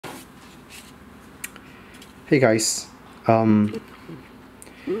Hey guys, a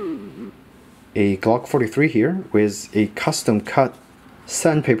Glock 43 here with a custom cut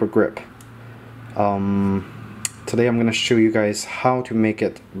sandpaper grip. Today I'm going to show you guys how to make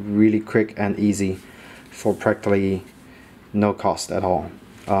it really quick and easy for practically no cost at all.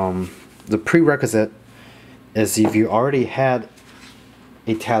 The prerequisite is if you already had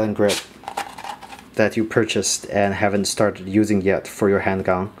a Talon grip that you purchased and haven't started using yet for your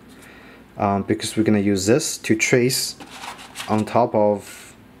handgun, because we're going to use this to trace on top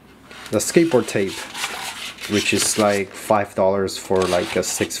of the skateboard tape, which is like $5 for like a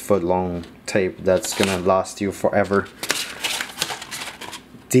 6-foot long tape that's gonna last you forever.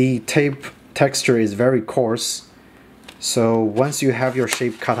 The tape texture is very coarse, so once you have your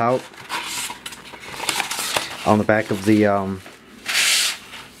shape cut out on the back of the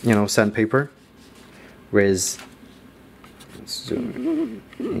sandpaper with zoom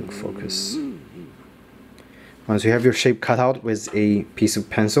in focus. Once you have your shape cut out with a piece of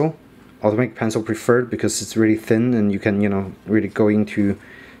pencil, automatic pencil preferred because it's really thin and you can really go into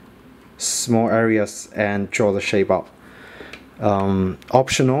small areas and draw the shape out.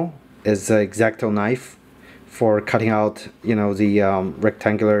 Optional is the Exacto knife for cutting out the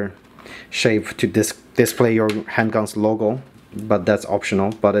rectangular shape to display your handgun's logo, but that's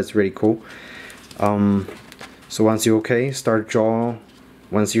optional, but it's really cool. So once you're start draw.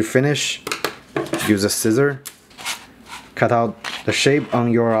 Once you finish, use a scissor, cut out the shape on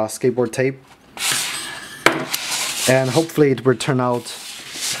your skateboard tape, and hopefully it will turn out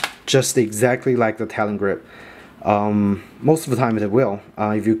just exactly like the Talon grip. Most of the time it will,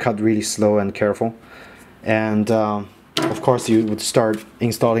 if you cut really slow and careful. And of course you would start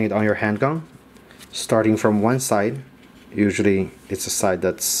installing it on your handgun, starting from one side. Usually it's the side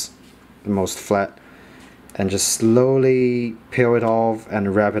that's the most flat, and just slowly peel it off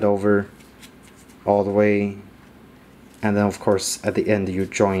and wrap it over all the way, and then of course at the end you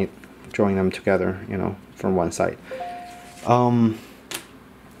join them together, from one side. The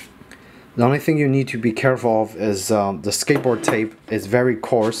only thing you need to be careful of is the skateboard tape is very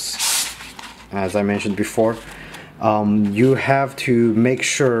coarse, as I mentioned before. You have to make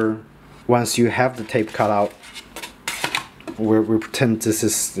sure once you have the tape cut out, we pretend this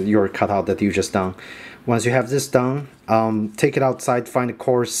is your cutout that you just done. Once you have this done, take it outside, find a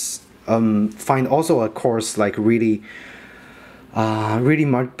course, find also a course like pretty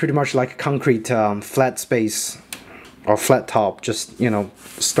much like a concrete flat space or flat top. Just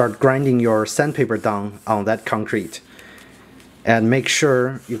start grinding your sandpaper down on that concrete, and make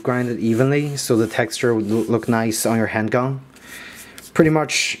sure you grind it evenly so the texture would look nice on your handgun. Pretty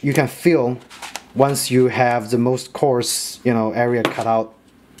much you can feel once you have the most coarse area cut out,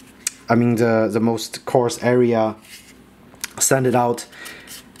 the most coarse area sanded out,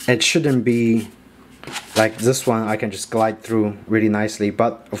 it shouldn't be like this one. I can just glide through really nicely,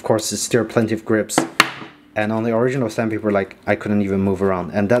 but of course it's still plenty of grips. And on the original sandpaper, like, I couldn't even move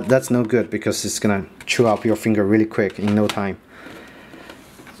around, and that's no good because it's gonna chew up your finger really quick in no time.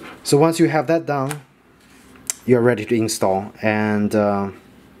 So once you have that done, you're ready to install. And of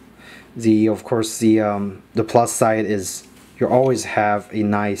course the plus side is you always have a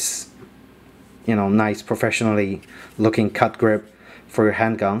nice professionally looking cut grip for your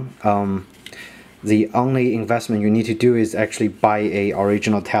handgun. The only investment you need to do is actually buy a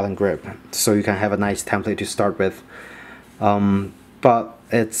original Talon grip, so you can have a nice template to start with. But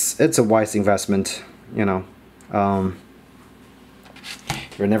it's a wise investment, you'll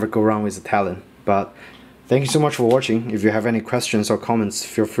never go wrong with the Talon. But thank you so much for watching. If you have any questions or comments,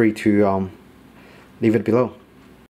 feel free to leave it below.